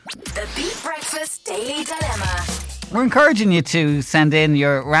The Beat Breakfast Daily Dilemma. We're encouraging you to send in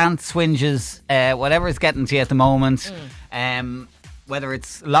your rants, whinges, whatever is getting to you at the moment. Whether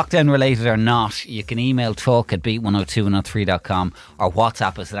it's lockdown related or not, you can email talk@beat102103.com or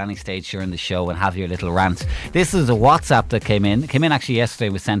WhatsApp us at any stage during the show and have your little rant. This is a WhatsApp that came in. It came in actually yesterday,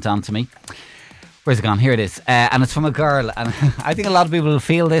 was sent on to me. Where's it gone? Here it is. And it's from a girl. And I think a lot of people will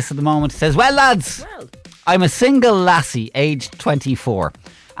feel this at the moment. It says, well, lads, I'm a single lassie, aged 24.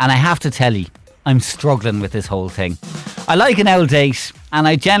 And I have to tell you, I'm struggling with this whole thing. I like an old date, and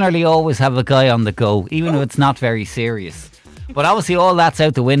I generally always have a guy on the go, even if it's not very serious. But obviously all that's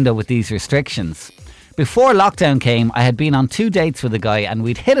out the window with these restrictions. Before lockdown came, I had been on 2 dates with a guy and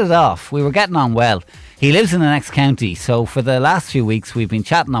we'd hit it off. We were getting on well. He lives in the next county, so for the last few weeks we've been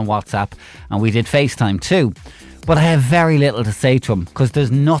chatting on WhatsApp and we did FaceTime too. But I have very little to say to him because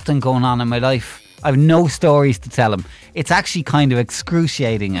there's nothing going on in my life. I have no stories to tell him. It's actually kind of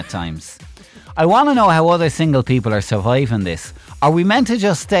excruciating at times. I want to know how other single people are surviving this. Are we meant to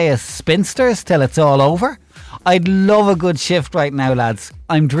just stay as spinsters till it's all over? I'd love a good shift right now, lads.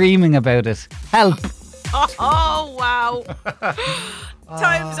 I'm dreaming about it. Help. Oh, wow.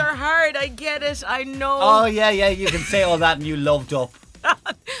 Times are hard. I get it. I know. Oh, yeah. You can say all that and you loved up.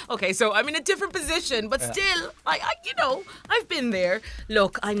 Okay, so I'm in a different position, but still, I've been there.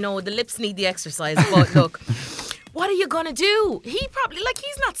 Look, I know the lips need the exercise, but look, what are you gonna do? He probably,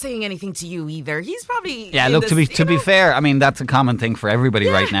 he's not saying anything to you either. He's probably to be fair, I mean that's a common thing for everybody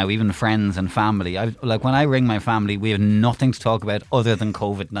right now, even friends and family. When I ring my family, we have nothing to talk about other than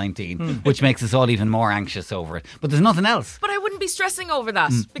COVID-19, which makes us all even more anxious over it. But there's nothing else. But I wouldn't be stressing over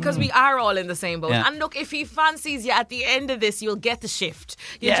that because we are all in the same boat. Yeah. And look, if he fancies you at the end of this, you'll get the shift.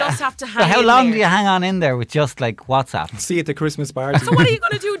 You just have to hang But how in long there. do you hang on in there with just WhatsApp? See you at the Christmas party. So what are you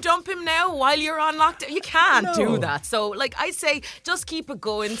going to do? Dump him now while you're on lockdown? You can't do that. So I say, just keep it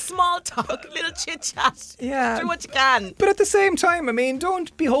going. Small talk, little chit chat. Yeah. Do what you can. But at the same time, I mean,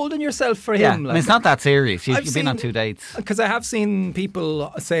 don't be holding yourself for him. It's not that serious. You've been on 2 dates. Because I have seen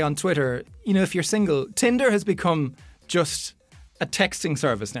people say on Twitter, if you're single, Tinder has become just a texting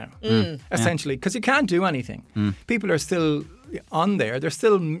service now, essentially, because you can't do anything. People are still on there. They're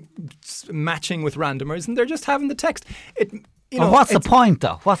still matching with randomers and they're just having the text. What's the point,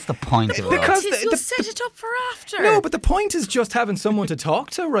 though? What's the point of it? Because you'll set it up for after. No, but the point is just having someone to talk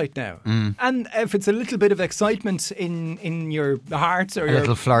to right now. And if it's a little bit of excitement in your heart or your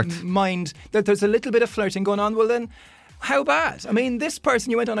little flirt mind, that there's a little bit of flirting going on, well then, how bad? I mean, this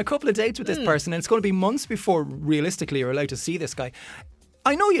person, you went on a couple of dates with this person and it's going to be months before realistically you're allowed to see this guy.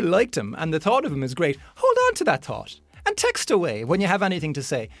 I know you liked him and the thought of him is great. Hold on to that thought. And text away when you have anything to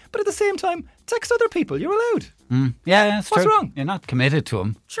say. But at the same time, text other people. You're allowed. Yeah, that's What's true. wrong? You're not committed to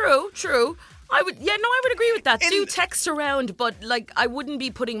him. True. I would agree with that. Do text around, but I wouldn't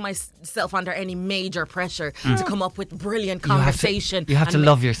be putting myself under any major pressure to come up with brilliant conversation. You have to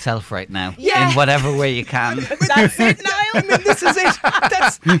love yourself right now. Yeah. In whatever way you can. That's it, Niall. I mean, this is it.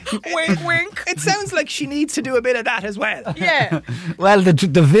 That's Wink, wink. It sounds like she needs to do a bit of that as well. Yeah. Well,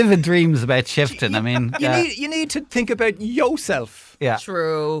 the vivid dreams about shifting. I mean, You need to think about yourself. yeah.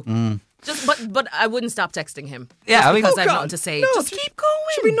 True. Just, but I wouldn't stop texting him. Yeah, I mean, because Oh, I've God. nothing to say. No, just keep going.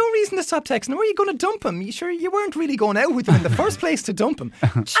 Should be no reason to stop texting him. Where are you going to dump him? You weren't really going out with him in the first place to dump him.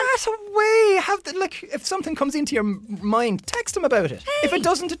 Chat away. If something comes into your mind, text him about it. If it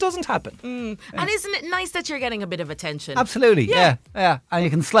doesn't, it doesn't happen. And isn't it nice that you're getting a bit of attention? Absolutely, yeah. And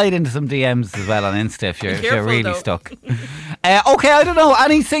you can slide into some DMs as well on Insta if you're Careful, really though. stuck. Okay, I don't know.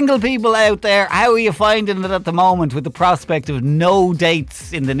 Any single people out there, how are you finding it at the moment with the prospect of no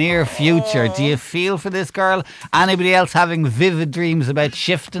dates in the near future? Do you feel for this girl? Anybody else having vivid dreams about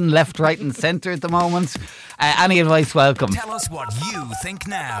shifting left, right and centre at the moment? Any advice welcome. Tell us what you think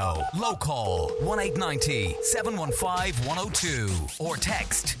now. Local 1890 715 102 or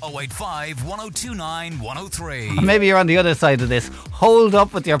text 085 1029 103. Maybe you're on the other side of this. Hold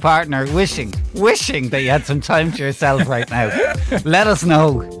up with your partner, wishing that you had some time to yourself right now. Let us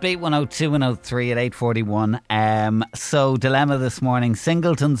know. Beat 102 103 at 8:41. So, dilemma this morning.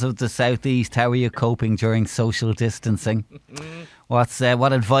 Singletons of the Southeast, how are you coping during social distancing?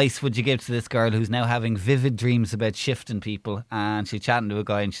 What advice would you give to this girl who's now having vivid dreams about shifting people, and she's chatting to a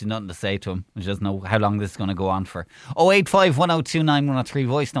guy and she's nothing to say to him, and she doesn't know how long this is going to go on for? 085 1029 103,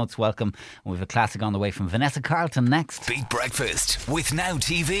 voice notes welcome. And we have a classic on the way from Vanessa Carlton next. Beat Breakfast with Now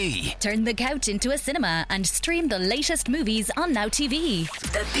TV. Turn the couch into a cinema and stream the latest movies on Now TV.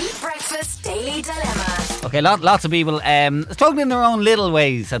 The Beat Breakfast Breakfast Daily Dilemma. Okay, lots of people struggling in their own little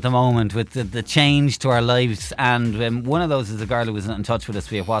ways at the moment with the change to our lives. And one of those is a girl who was in touch with us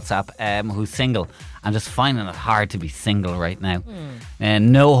via WhatsApp who's single and just finding it hard to be single right now.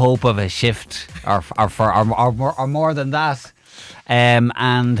 And no hope of a shift or more than that.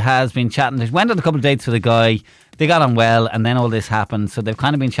 And has been chatting. Went on a couple of dates with a guy. They got on well, and then all this happened. So they've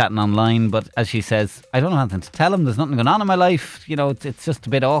kind of been chatting online. But as she says, I don't know anything to tell him. There's nothing going on in my life. You know, it's just a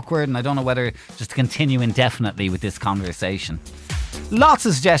bit awkward, and I don't know whether just to continue indefinitely with this conversation. Lots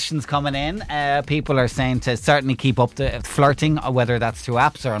of suggestions coming in. People are saying to certainly keep up the flirting, whether that's through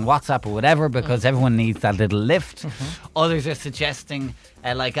apps or on WhatsApp or whatever, because everyone needs that little lift. Others are suggesting,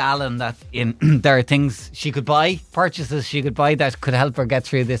 like Alan, that there are things she could buy, purchases she could buy that could help her get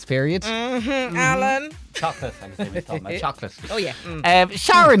through this period. Alan. Chocolate, I was talking about chocolate. Oh, yeah.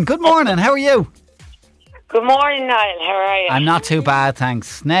 Sharon, good morning. How are you? Good morning, Niall. How are you? I'm not too bad,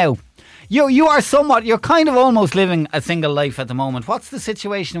 thanks. Now, you are somewhat, you're kind of almost living a single life at the moment. What's the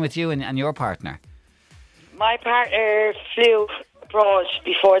situation with you and your partner? My partner flew abroad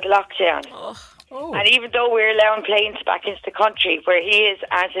before the lockdown. Oh. And even though we're allowing planes back into the country, where he is,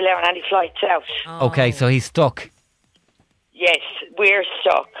 aren't allowing any flights out. Okay, so he's stuck. Yes, we're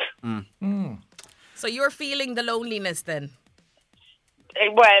stuck. So you're feeling the loneliness then?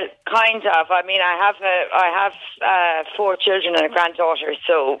 Well, kind of. I mean, I have 4 children and a granddaughter,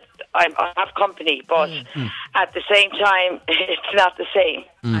 so I have company, but at the same time, it's not the same.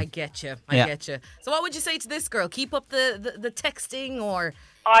 I get you. I get you. So what would you say to this girl? Keep up the texting, or?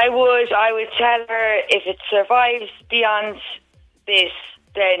 I would tell her if it survives beyond this,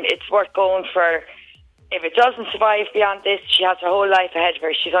 then it's worth going for. If it doesn't survive beyond this, she has her whole life ahead of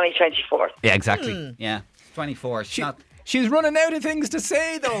her. She's only 24. Yeah, exactly. Yeah, 24. She's running out of things to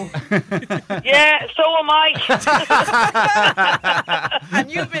say, though. Yeah, so am I.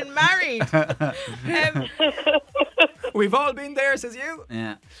 And you've been married. We've all been there, says you.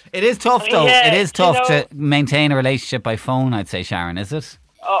 Yeah. It is tough, though. Yeah, it is tough you know, to maintain a relationship by phone, I'd say, Sharon, is it?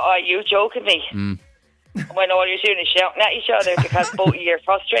 Oh, are you joking me? When all you're doing is shouting at each other because both of you are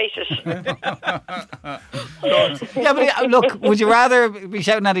frustrated. Yeah, but look, would you rather be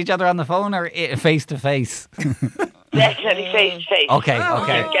shouting at each other on the phone or face to face? Definitely face to face. Okay.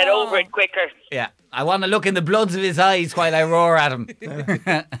 Get over it quicker. Yeah. I want to look in the bloods of his eyes while I roar at him.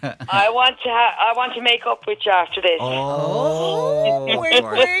 I want to make up with you after this.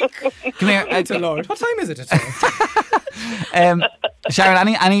 Wink, wink. Come here. It's a Lord. What time is it today? Sharon,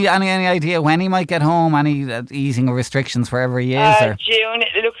 any idea when he might get home? Any easing of restrictions wherever he is? Or? June.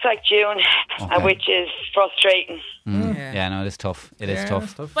 It looks like June, which is frustrating. Yeah, no, it is tough. It is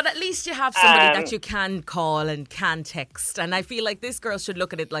tough. But at least you have somebody that you can call and can text. And I feel like this girl should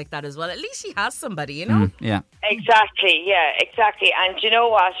look at it like that as well. At least she has somebody, you know? Yeah. Exactly. Yeah. Exactly. And you know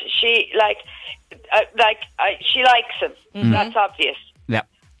what? She she likes him. That's obvious. Yeah.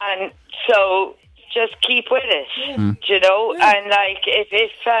 And so just keep with it. You know. And like if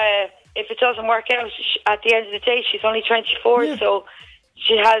it doesn't work out, at the end of the day, she's only 24, so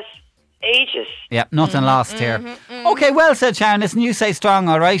she has ages. Yeah, nothing lost here. Okay, well said, Sharon. Listen, you stay strong,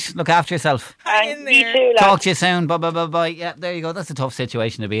 all right? Look after yourself. And you too, Talk to you soon. Bye. Yeah, there you go. That's a tough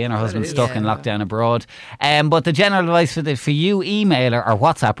situation to be in. Her husband's stuck in lockdown abroad. But the general advice for you emailer or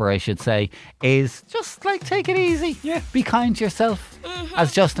WhatsApper, I should say, is just like take it easy. Yeah. Be kind to yourself.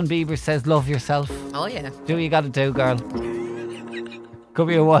 As Justin Bieber says, love yourself. Oh, yeah. Do what you got to do, girl. Could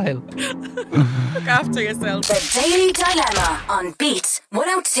be a while. Look after yourself. The Daily Dilemma on Beat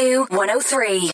 102 103.